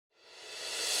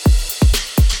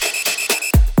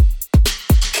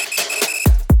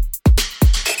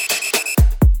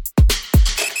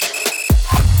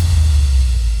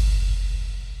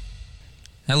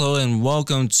Hello and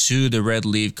welcome to the Red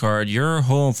Leaf Card, your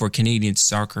home for Canadian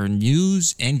soccer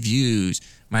news and views.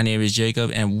 My name is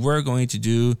Jacob and we're going to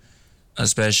do a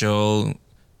special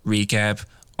recap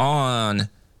on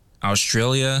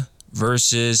Australia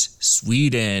versus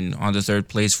Sweden on the third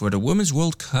place for the Women's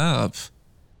World Cup.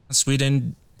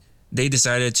 Sweden, they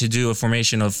decided to do a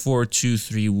formation of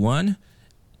 4-2-3-1.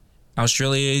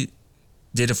 Australia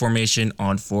did a formation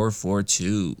on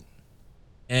 4-4-2.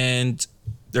 And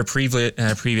their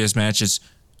previous matches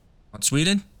on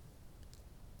Sweden,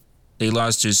 they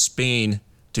lost to Spain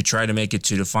to try to make it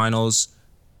to the finals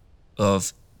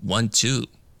of 1-2.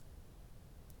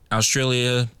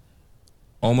 Australia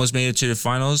almost made it to the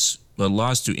finals, but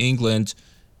lost to England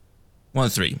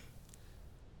 1-3.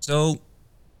 So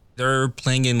they're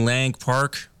playing in Lang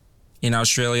Park in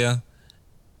Australia.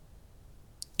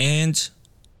 And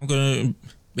I'm going to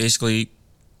basically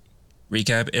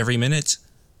recap every minute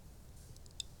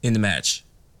in the match.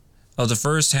 Of the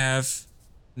first half,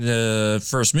 the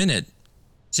first minute,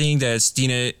 seeing that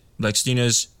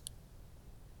Stina's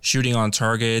shooting on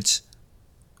target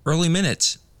early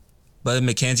minutes, but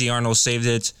Mackenzie Arnold saved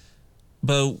it.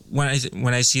 But when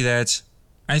I see that,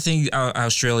 I think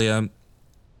Australia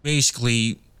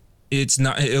basically it's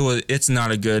not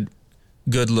a good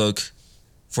look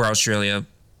for Australia.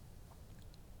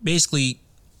 Basically,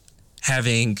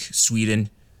 having Sweden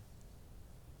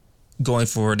going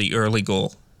for the early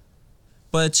goal.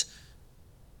 But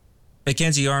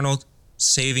Mackenzie Arnold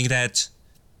saving that's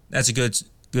a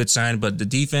good sign, but the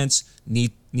defense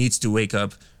needs to wake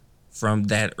up from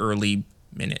that early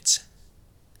minute.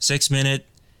 6-minute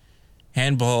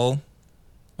handball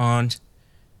on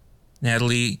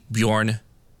Natalie Bjorn.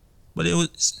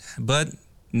 But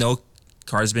no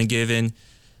card's been given.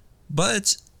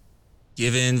 But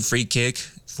given free kick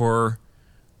for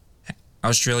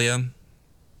Australia.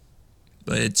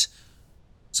 But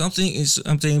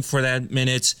something for that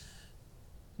minute.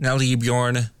 Natalie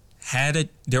Bjorn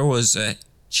there was a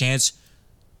chance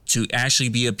to actually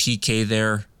be a PK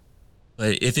there.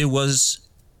 But if it was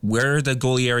where the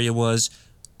goalie area was,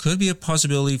 could be a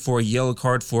possibility for a yellow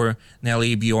card for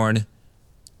Natalie Bjorn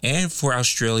and for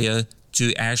Australia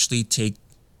to actually take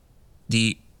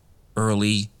the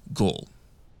early goal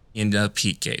in the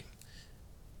PK.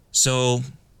 So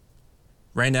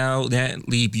right now,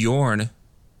 Natalie Bjorn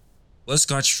was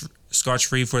scotch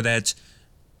free for that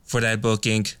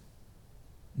booking.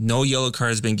 No yellow card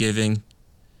has been given,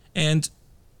 and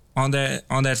on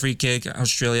that free kick,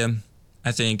 Australia,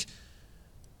 I think,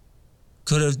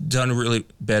 could have done really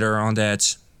better on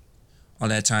that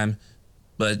time,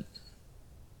 but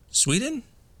Sweden,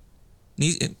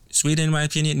 in my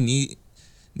opinion,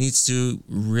 needs to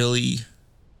really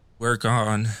work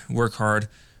hard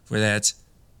for that.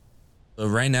 But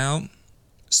right now,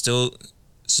 still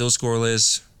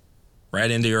scoreless, right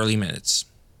in the early minutes.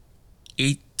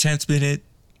 10th minute,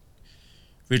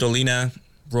 Fridolina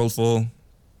rolled full.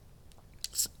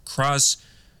 Cross,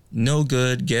 no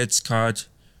good, gets caught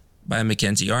by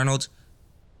Mackenzie Arnold.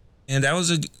 And that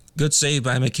was a good save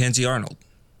by Mackenzie Arnold.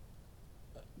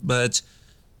 But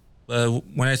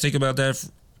when I think about that,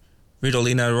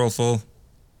 Fridolina rolled full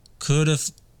could have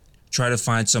tried to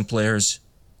find some players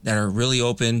that are really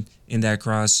open in that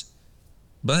cross,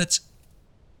 but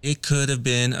it could have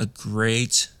been a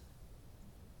great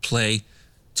play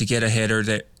to get a header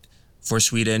there for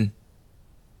Sweden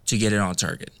to get it on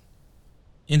target.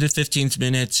 In the 15th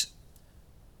minute,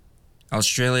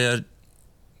 Australia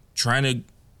trying to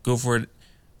go for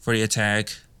the attack,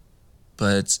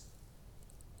 but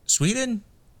Sweden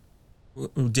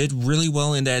did really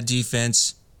well in that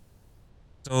defense.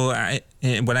 So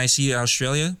when I see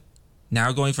Australia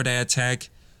now going for that attack,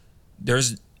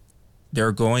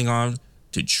 they're going on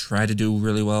to try to do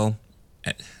really well.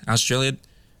 Australia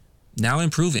now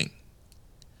improving.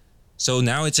 So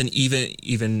now it's an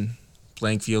even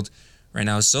playing field right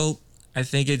now. So I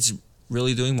think it's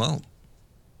really doing well.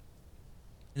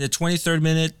 In the 23rd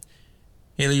minute,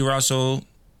 Haley Russell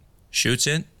shoots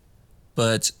it,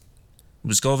 but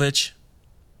Muskovic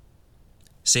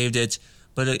saved it.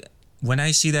 But when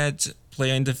I see that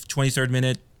play in the 23rd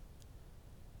minute,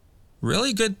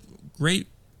 really good, great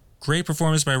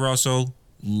performance by Russell.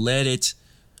 Led it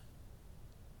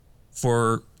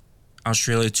for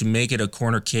Australia to make it a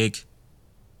corner kick.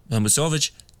 Muskovic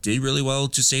did really well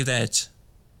to save that.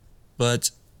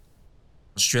 But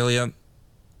Australia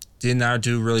did not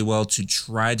do really well to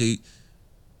try to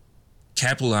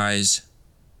capitalize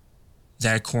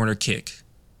that corner kick.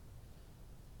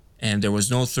 And there was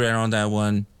no threat on that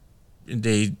one.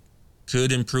 They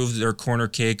could improve their corner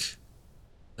kick.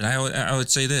 But I would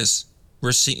say this.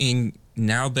 We're seeing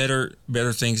now better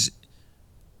things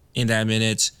in that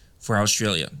minute for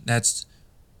Australia. That's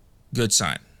good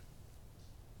sign.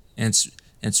 And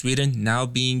Sweden now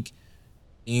being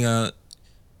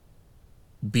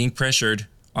pressured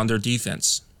on their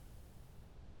defense.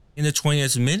 In the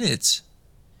 20th minute,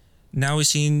 now we've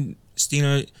seen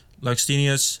Stina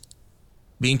Laxtenius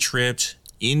being tripped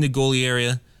in the goalie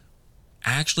area,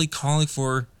 actually calling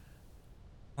for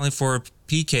a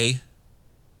PK.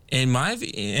 In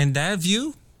that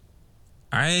view,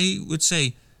 I would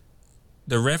say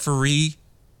the referee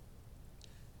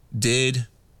did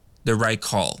the right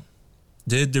call.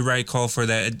 Did the right call for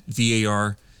that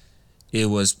VAR. It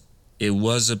was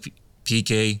a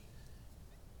PK.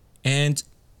 And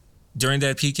during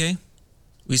that PK,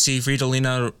 we see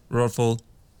Fridolina Rodful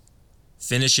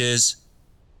finishes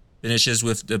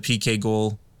with the PK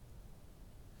goal.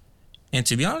 And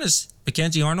to be honest,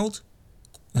 Mackenzie Arnold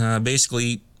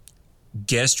basically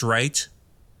guessed right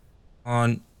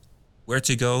on where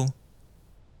to go,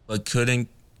 but couldn't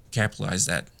capitalize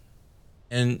that.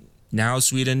 And now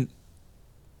Sweden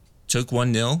took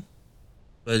 1-0,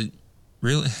 but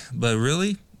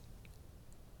really,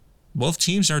 both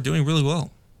teams are doing really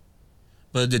well.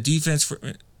 But the defense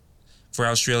for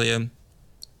Australia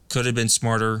could have been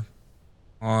smarter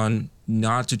on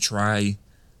not to try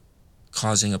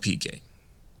causing a PK.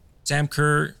 Sam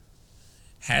Kerr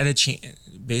had a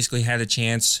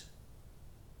chance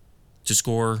to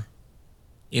score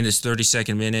in this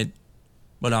 32nd minute,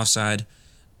 but offside.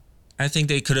 I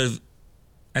think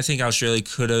Australia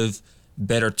could have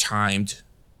better timed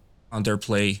on their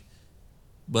play,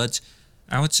 but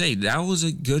I would say that was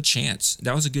a good chance.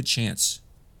 That was a good chance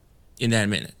in that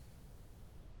minute.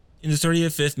 In the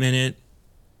 35th minute,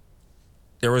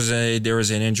 there was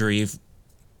an injury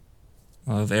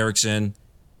of Eriksson.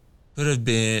 Could have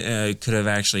been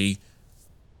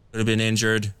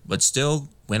injured, but still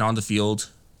went on the field.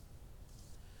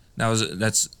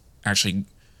 That's actually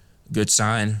a good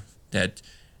sign that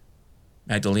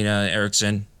Magdalena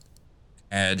Eriksson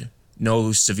had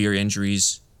no severe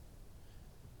injuries.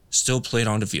 Still played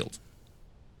on the field.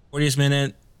 40th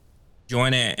minute,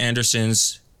 Joanna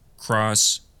Anderson's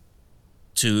cross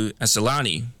to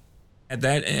Asalani. At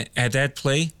that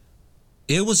play,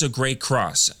 it was a great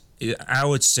cross. I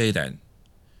would say that.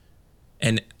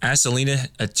 And Asalina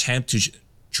attempt to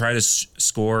try to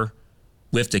score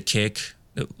with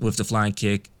the flying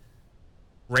kick.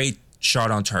 Great shot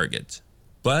on target.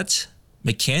 But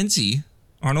Mackenzie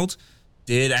Arnold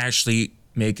did actually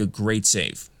make a great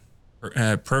save.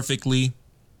 Perfectly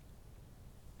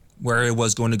where it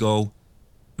was going to go.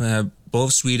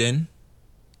 Both Sweden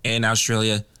and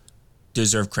Australia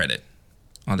deserve credit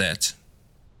on that.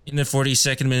 In the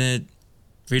 42nd minute,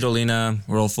 Fridolina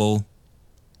Rolfo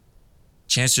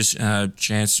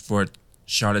chance for a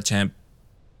shot attempt,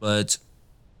 but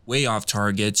way off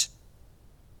target.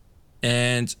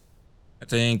 And I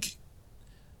think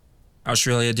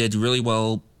Australia did really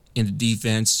well in the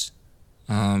defense.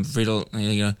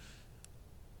 Fridolina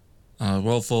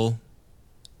Rolfo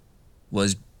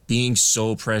was being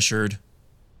so pressured,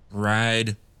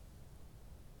 tried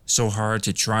so hard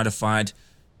to try to find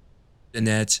the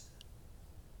net,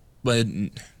 but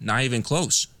not even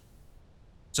close.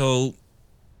 So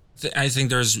I think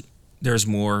there's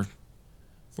more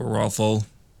for Rolfo.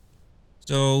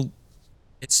 So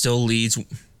it still leads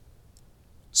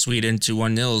Sweden to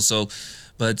 1-0. So,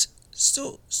 but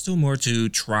still more to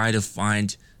try to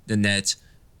find the net.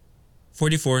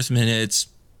 44th minute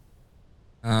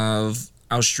of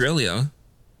Australia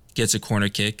gets a corner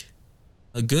kick.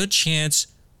 A good chance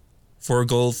for a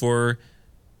goal for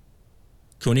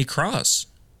Coney Cross.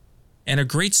 And a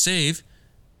great save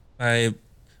by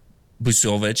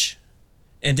Busovic.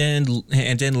 And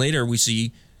then later we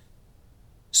see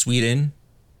Sweden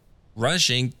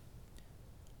rushing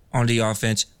on the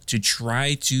offense to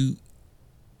try to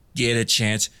get a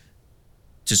chance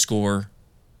to score,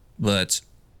 but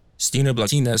Stina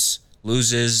Blatinas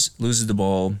loses the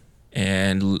ball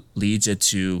and leads it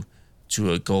to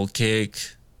a goal kick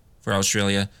for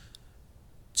Australia.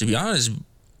 To be honest,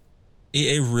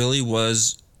 it really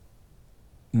was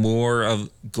more of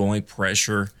going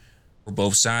pressure for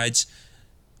both sides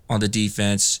on the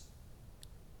defense,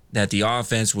 that the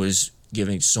offense was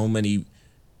giving so many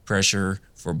pressure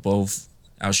for both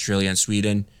Australia and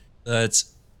Sweden, but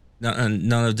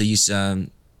none of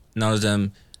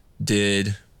them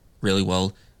did really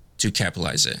well to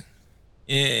capitalize it.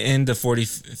 In the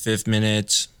 45th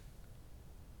minute,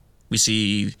 we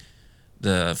see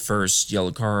the first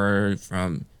yellow card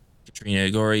from Katrina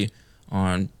Igori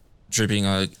on tripping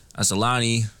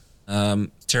Asalani.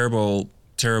 Terrible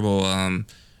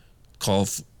call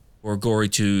for Gori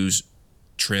to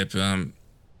trip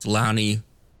Solani,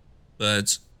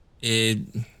 but it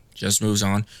just moves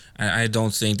on. I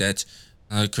don't think that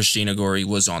Christina Gori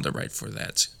was on the right for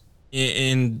that.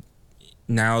 In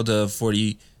now the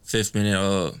 45th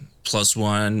minute, plus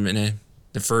 1 minute,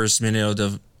 the first minute of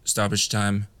the stoppage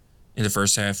time in the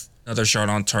first half. Another shot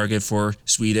on target for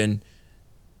Sweden.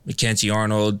 Mackenzie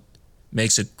Arnold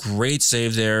makes a great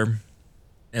save there.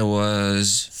 It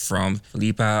was from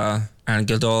Filippa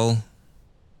Angeldal.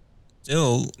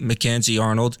 Still, Mackenzie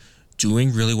Arnold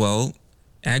doing really well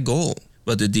at goal.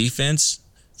 But the defense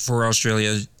for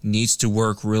Australia needs to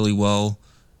work really well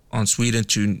on Sweden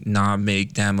to not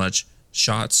make that much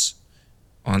shots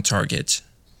on target.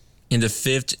 In the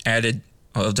 5th added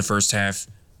of the first half,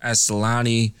 as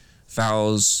Solani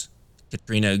fouls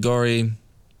Katrina Gori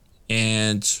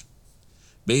and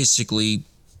basically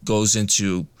goes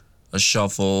into a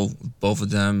shuffle, both of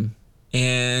them.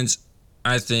 And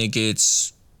I think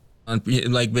it's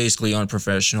basically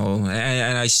unprofessional.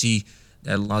 And I see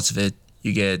that lots of it,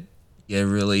 you get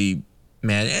really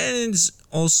mad. And it's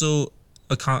also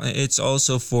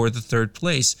for the 3rd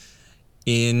place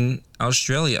in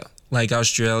Australia. Like,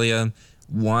 Australia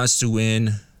wants to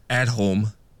win at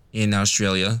home in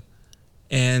Australia,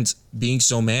 and being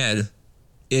so mad,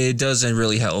 it doesn't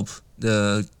really help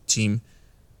the team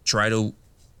try to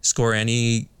score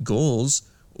any goals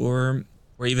or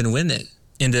even win it.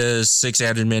 In the 6th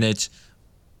added minute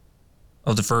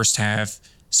of the first half,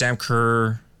 Sam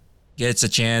Kerr gets a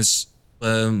chance,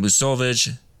 but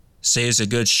Musovic saves a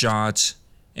good shot,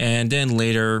 and then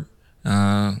later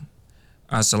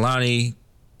Asalani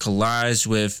collides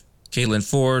with Caitlin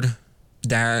Ford.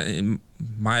 That, in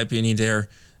my opinion,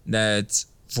 that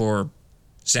for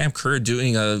Sam Kerr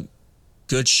doing a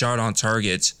good shot on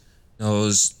target,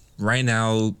 knows right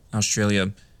now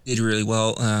Australia did really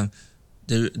well.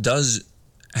 Does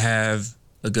have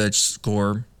a good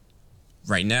score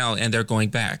right now, and they're going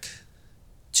back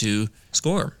to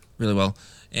score really well.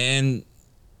 And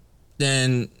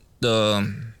then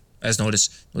as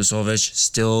noticed, Musovic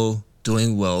still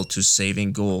doing well to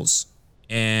saving goals,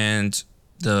 and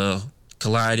the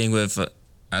colliding with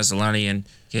Asalani and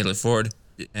Caitlin Ford,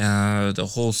 the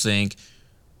whole thing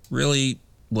really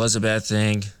was a bad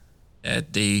thing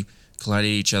that they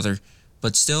collided each other,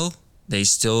 but they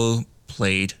still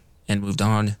played and moved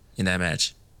on in that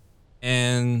match.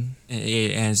 And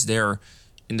it ends there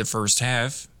in the first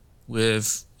half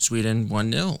with Sweden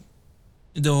 1-0.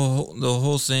 The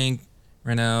whole thing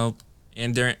right now,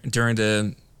 and during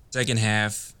the second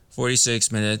half,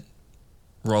 46 minute,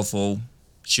 Rolfo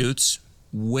shoots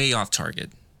way off target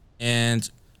and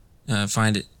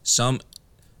find some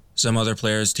other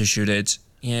players to shoot it,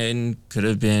 and could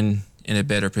have been in a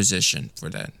better position for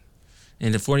that.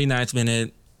 In the 49th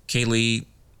minute, Kaylee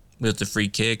with the free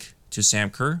kick to Sam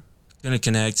Kerr, gonna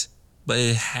connect, but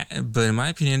in my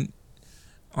opinion,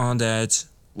 on that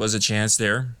was a chance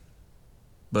there,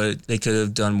 but they could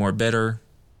have done more better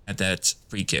at that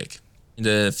free kick. In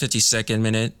the 52nd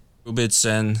minute,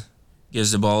 Rubitson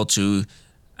gives the ball to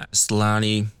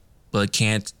Stelani, but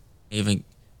can't even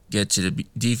get to the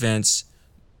defense.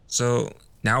 So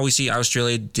now we see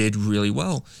Australia did really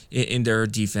well in their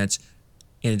defense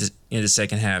in the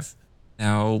second half.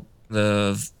 Now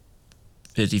the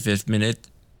 55th minute,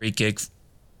 free kick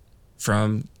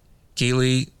from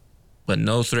Keeley, but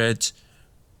no threat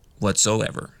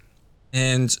whatsoever.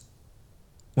 And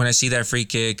when I see that free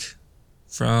kick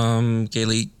from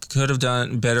Keeley, could have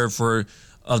done better for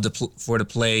the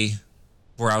play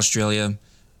for Australia.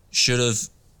 Should have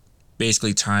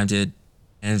basically timed it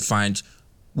and find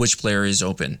which player is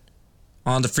open.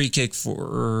 On the free kick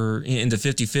in the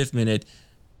 55th minute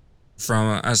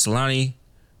from Asalani,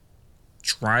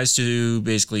 tries to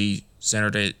basically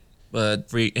center it, but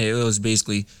it was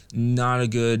basically not a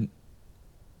good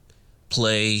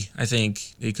play. I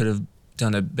think they could have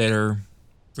done a better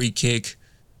free kick,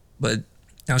 but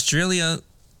Australia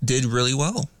did really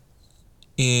well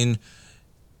in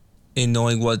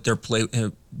knowing what their play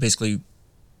basically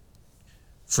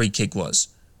free kick was.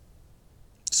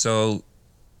 So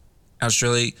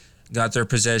Australia got their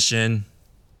possession,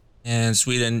 and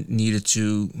Sweden needed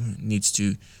to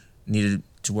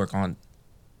work on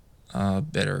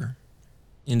better.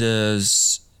 In the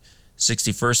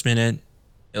 61st minute,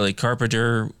 Ellie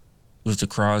Carpenter with the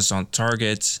cross on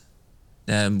target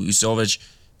that Musovic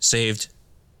saved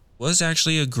was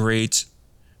actually a great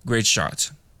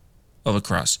shot of a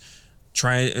cross.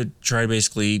 Try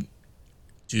basically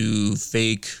to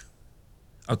fake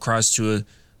a cross to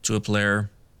a player.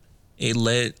 It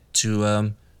led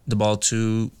to the ball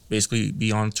to basically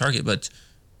be on target, but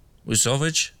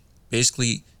Musovic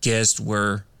basically guessed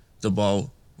where the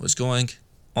ball was going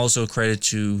also credit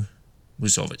to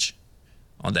Vujovic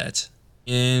on that.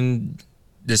 In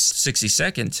the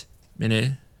 62nd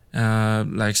minute,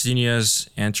 Laxinias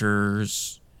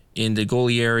enters in the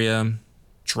goalie area,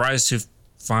 tries to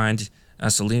find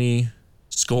Assolini,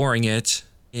 scoring it.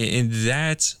 In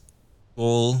that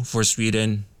goal for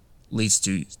Sweden leads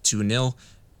to 2-0.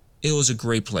 It was a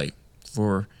great play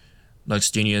for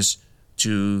Laxinias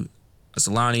to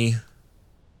Assolini.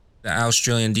 The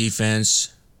Australian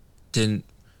defense didn't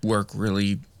work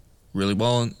really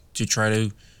well to try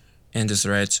to end the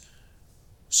threat.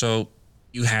 So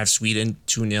you have Sweden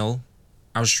 2-0.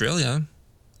 Australia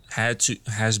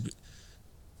has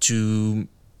to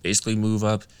basically move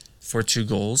up for 2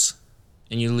 goals,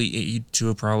 and you lead to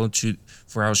a problem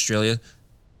for Australia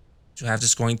to have to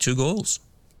scoring 2 goals.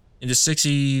 In the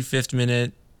 65th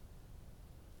minute,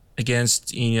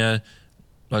 against Ina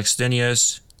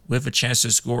Laxinias with a chance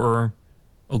to score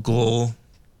a goal,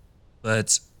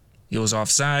 but it was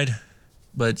offside.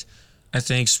 But I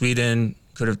think Sweden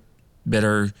could have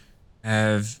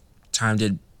timed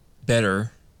it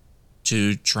better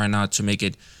to try not to make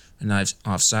it an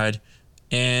offside.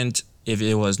 And if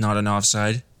it was not an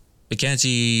offside,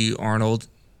 Mackenzie Arnold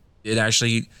did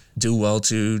actually do well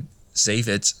to save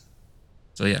it.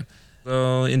 So yeah.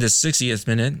 So in the 60th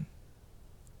minute,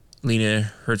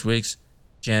 Lena Hertwig's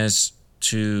chance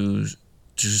to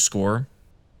score.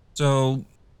 So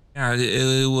yeah,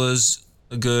 it was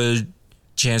a good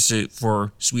chance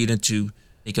for Sweden to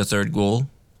make a 3rd goal.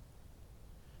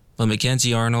 But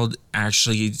Mackenzie Arnold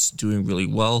actually is doing really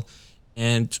well.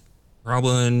 And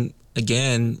problem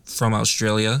again from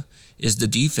Australia is the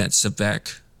defensive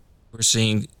back. We're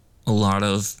seeing a lot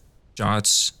of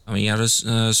shots coming out of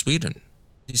Sweden.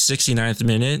 The 69th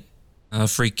minute,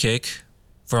 free kick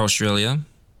for Australia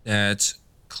that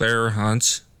Claire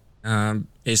Hunt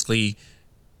basically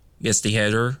gets the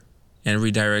header and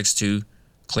redirects to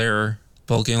Claire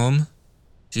Polkingham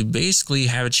to basically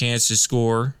have a chance to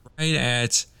score right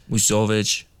at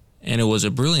Vujovic, and it was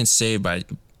a brilliant save by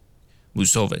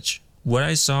Vujovic. What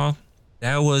I saw,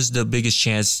 that was the biggest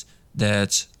chance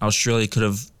that Australia could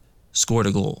have scored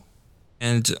a goal,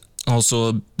 and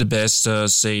also the best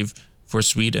save for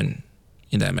Sweden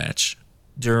in that match.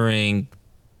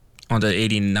 On the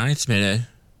 89th minute,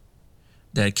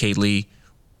 that Kate Lee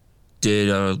did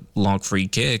a long free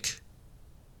kick,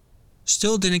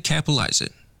 still didn't capitalize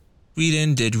it.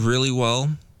 Sweden did really well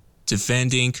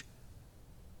defending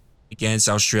against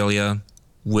Australia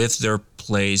with their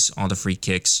plays on the free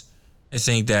kicks. I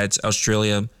think that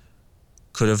Australia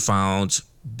could have found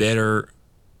better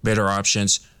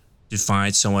options to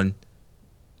find someone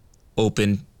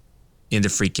open in the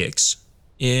free kicks.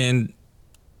 In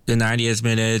the 90th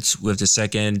minute, with the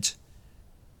second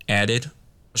added,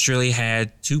 Australia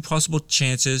had 2 possible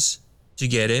chances to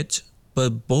get it,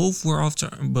 but both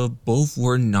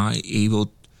were not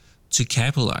able to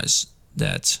capitalize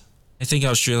that. I think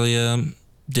Australia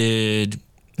did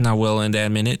not well in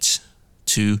that minute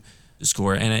to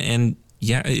score, and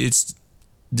yeah, it's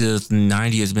the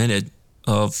 90th minute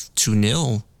of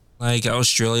 2-0. Like,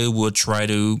 Australia would try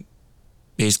to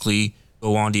basically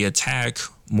go on the attack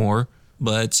more,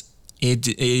 but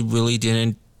it really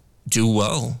didn't do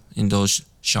well in those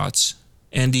shots.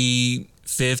 And the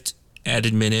 5th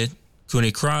added minute,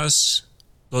 Cooney Cross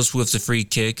goes with the free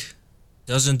kick,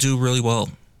 doesn't do really well.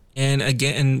 And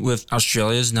again, with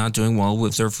Australia's not doing well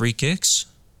with their free kicks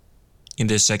in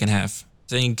this second half. I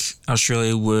think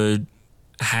Australia would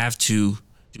have to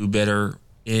do better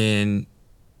in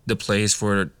the plays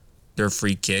for their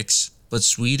free kicks. But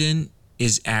Sweden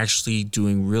is actually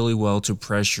doing really well to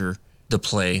pressure the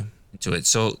play into it.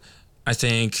 So I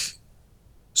think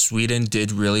Sweden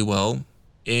did really well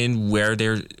in where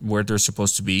they're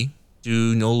supposed to be,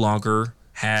 to no longer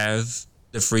have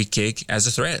the free kick as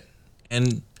a threat.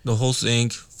 And the whole thing,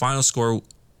 final score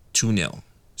 2-0.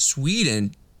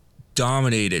 Sweden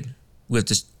dominated with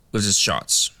the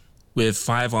shots, with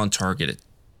 5 on target.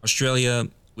 Australia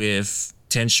with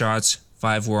 10 shots,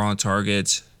 5 were on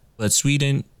target. But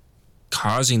Sweden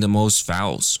causing the most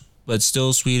fouls. But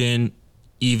still Sweden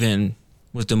even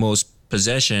with the most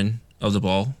possession of the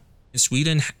ball. And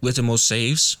Sweden with the most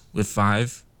saves with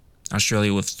 5.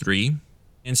 Australia with 3.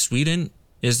 And Sweden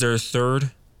is their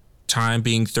 3rd time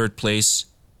being 3rd place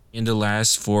in the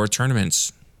last 4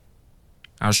 tournaments.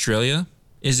 Australia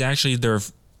is actually their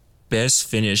best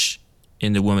finish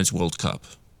in the Women's World Cup.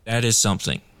 That is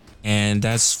something. And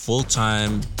that's full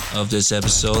time of this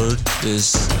episode.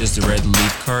 This is the Red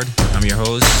Leaf Card. I'm your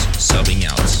host, subbing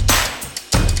out.